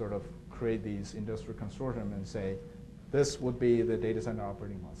and sort of create these industrial consortium and say, this would be the data center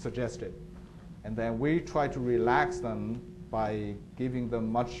operating model, suggested. And then we try to relax them by giving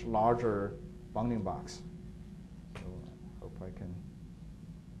them much larger bounding box. So I hope I can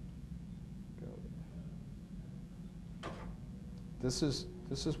go there. This is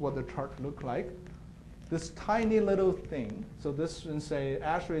what the chart looked like. This tiny little thing, so this would say,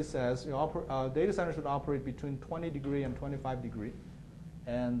 ASHRAE says data center should operate between 20 degree and 25 degree.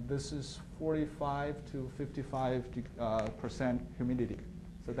 And this is 45 to 55% humidity.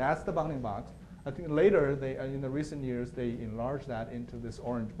 So that's the bounding box. I think later, in the recent years, they enlarged that into this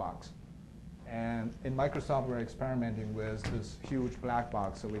orange box. And in Microsoft, we're experimenting with this huge black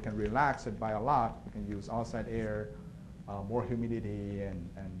box, so we can relax it by a lot. We can use outside air, more humidity, and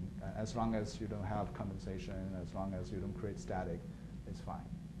as long as you don't have condensation, as long as you don't create static, it's fine.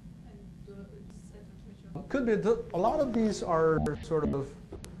 And do set temperature? Could be. A lot of these are sort of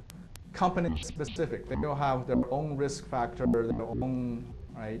company specific. They all have their own risk factor, their own,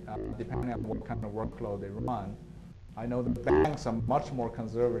 right, depending on what kind of workload they run. I know the banks are much more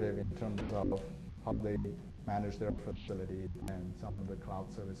conservative in terms of how they manage their facility than some of the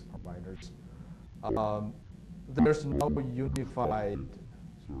cloud service providers. There's no unified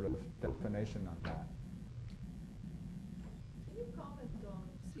sort of definition on that. Can you comment on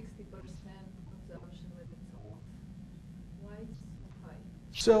 60% consumption limits off? Why it's so high?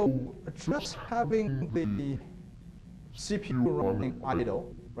 So just having the CPU running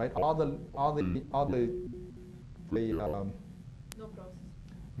idle, right? All the No process.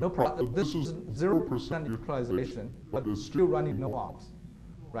 no problem. This is 0% utilization, but it's still running no ops,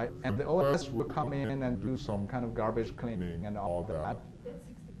 right? And the OS will come in and do some kind of garbage cleaning and all that. That's 60%.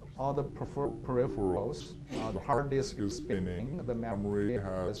 All the peripherals, the hard disk is spinning, the memory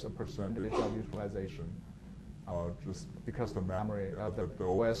has a percentage of utilization, just because the memory, the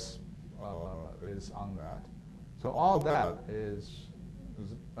OS is on that. So all that is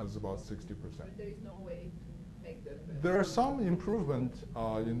about 60%. But there is no way to make that. There are some improvement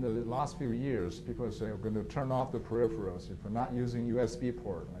in the last few years because they're going to turn off the peripherals. If we're not using USB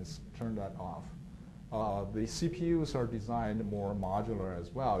port, let's turn that off. The CPUs are designed more modular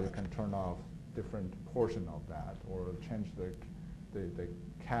as well. You can turn off different portion of that or change the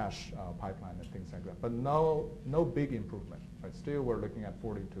cache pipeline and things like that. But no big improvement. Right? Still, we're looking at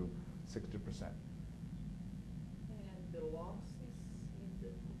 40 to 60%. And the losses in the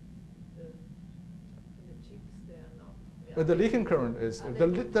chips, they are not. But the leaking current is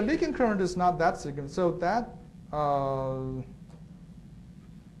the leaking current is not that significant. So that the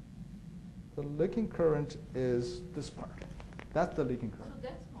leaking current is this part. That's the leaking current. So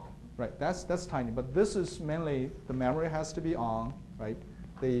that's small. Right. That's tiny. But this is mainly the memory has to be on. Right.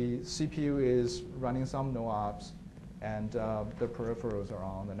 The CPU is running some no ops, and the peripherals are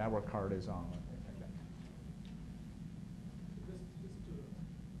on. The network card is on.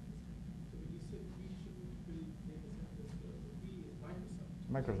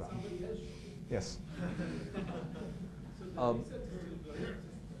 Microsoft. Somebody else should. Yes. So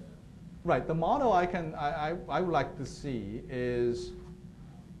Right. The model I would like to see is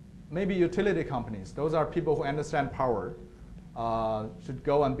maybe utility companies. Those are people who understand power. Should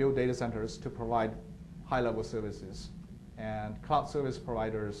go and build data centers to provide high-level services, and cloud service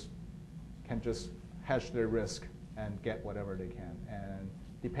providers can just hedge their risk and get whatever they can. And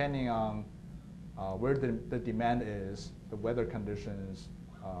depending on where the demand is, the weather conditions,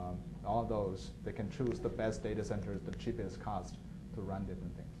 all those, they can choose the best data centers, the cheapest cost to run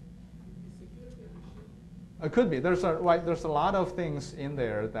different things. It could be. There's a lot of things in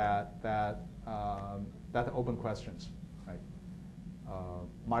there that open questions, right?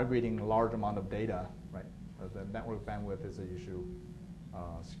 Migrating a large amount of data, right? The network bandwidth is an issue.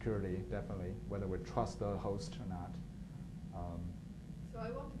 Security, definitely, whether we trust the host or not. So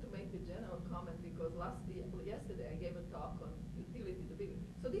I wanted to make a general comment because yesterday I gave a talk on utility.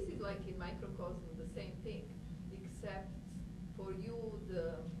 So this is like in microcosm the same thing, except for you,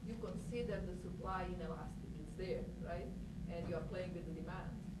 you consider the supply inelastic. It's there, right? And you are playing with the demand.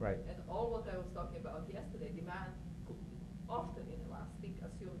 Right. And all what I was talking about yesterday, demand often inelastic,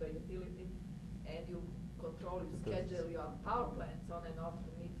 assume the utility, and you control, you schedule your power plants on and off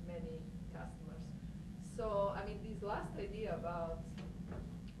to meet many customers. So, I mean, this last idea about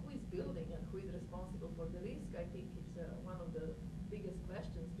who is building and who is responsible for the risk, I think it's one of the biggest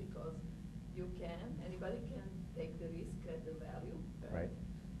questions because anybody can take the risk at the value. Right.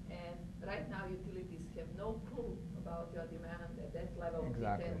 And right now, utilities have no clue about your demand at that level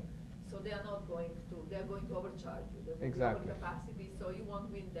Exactly. of detail. So they are not going to, they're going to overcharge you. There will Exactly. be overcapacity, so you won't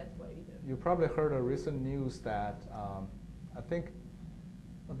win that way either. You probably heard a recent news that I think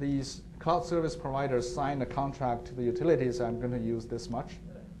these cloud service providers sign a contract to the utilities, I'm going to use this much.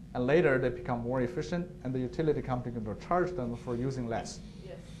 Right. And later they become more efficient, and the utility company will charge them for using less.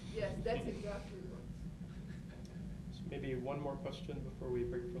 Yes, that's exactly what. So maybe one more question before we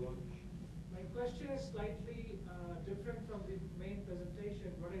break for lunch. My question is slightly different from the main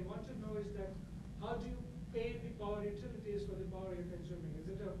presentation. What I want to know is that how do you pay the power utilities for the power you're consuming? Is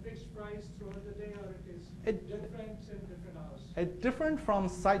it a fixed price throughout the day, or it is different in different hours? It's different from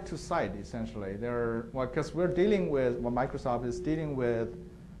site to site, essentially. Because we're dealing with, Microsoft is dealing with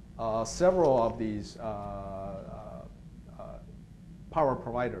several of these power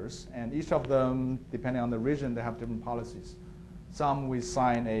providers, and each of them, depending on the region, they have different policies. Some we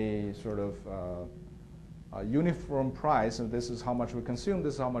sign a sort of uniform price, and this is how much we consume,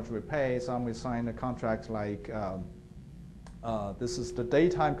 this is how much we pay. Some we sign a contract like this is the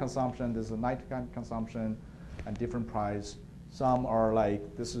daytime consumption, this is the nighttime consumption, and different price. Some are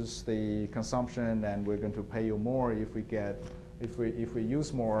like this is the consumption, and we're going to pay you more if we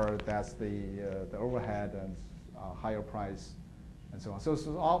use more. That's the overhead and higher price, and so on. So it's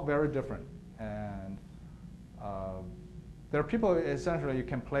all very different, and there are people, essentially, you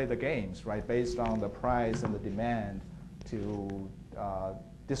can play the games, right, based on the price and the demand to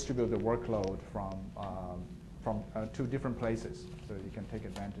distribute the workload to different places, so you can take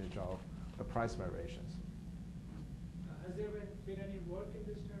advantage of the price variations. Has there been any work in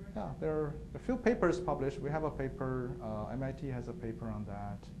this direction? Yeah, there are a few papers published. We have a paper, MIT has a paper on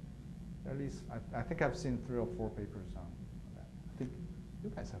that. At least, I think I've seen 3 or 4 papers on that. I think you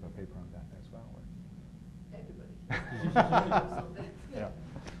guys have a paper on that as well. Or? Everybody. Yeah,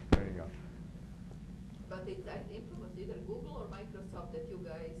 there you go. But I think it was either Google or Microsoft that you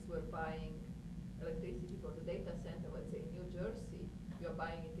guys were buying electricity for the data center, let's say in New Jersey, you're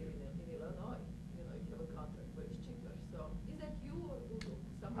buying it in Illinois. You know, if you have a contract where it's cheaper. So is that you or Google?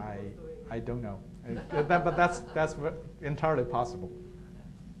 Somebody was doing it. I don't know. But that's entirely possible.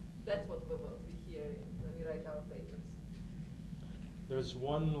 That's what we hear when we write our papers. There's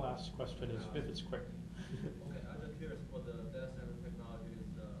one last question, if it's quick. Okay, I'm just curious for the data center technology,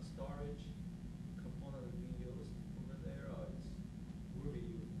 is the storage component being used over there, or will be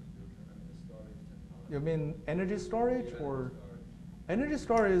used in the future? I mean, the storage technology. You mean energy storage, or? Energy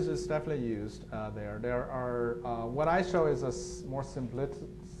storage is definitely used there. There are, what I show is a more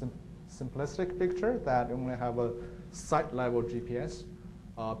simplistic picture that only have a site level GPS.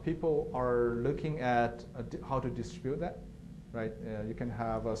 People are looking at how to distribute that, right? You can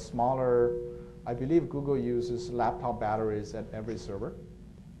have a smaller, I believe Google uses laptop batteries at every server.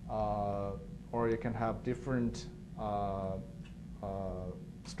 Or you can have different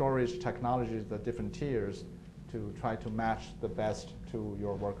storage technologies, the different tiers, to try to match the best to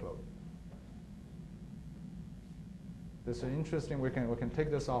your workload. There's an interesting, we can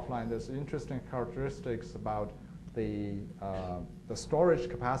take this offline, there's interesting characteristics about the storage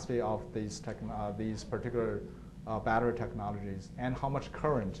capacity of these particular battery technologies and how much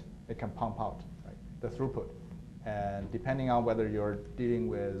current it can pump out, right? The throughput. And depending on whether you're dealing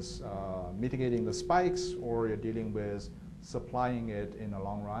with mitigating the spikes or you're dealing with supplying it in the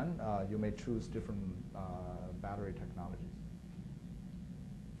long run, you may choose different battery technologies.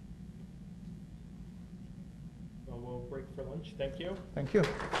 Well, we'll break for lunch. Thank you. Thank you.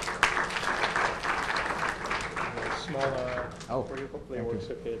 Small for you. Hopefully it thank works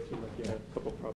you. okay. It seemed like you had a couple problems.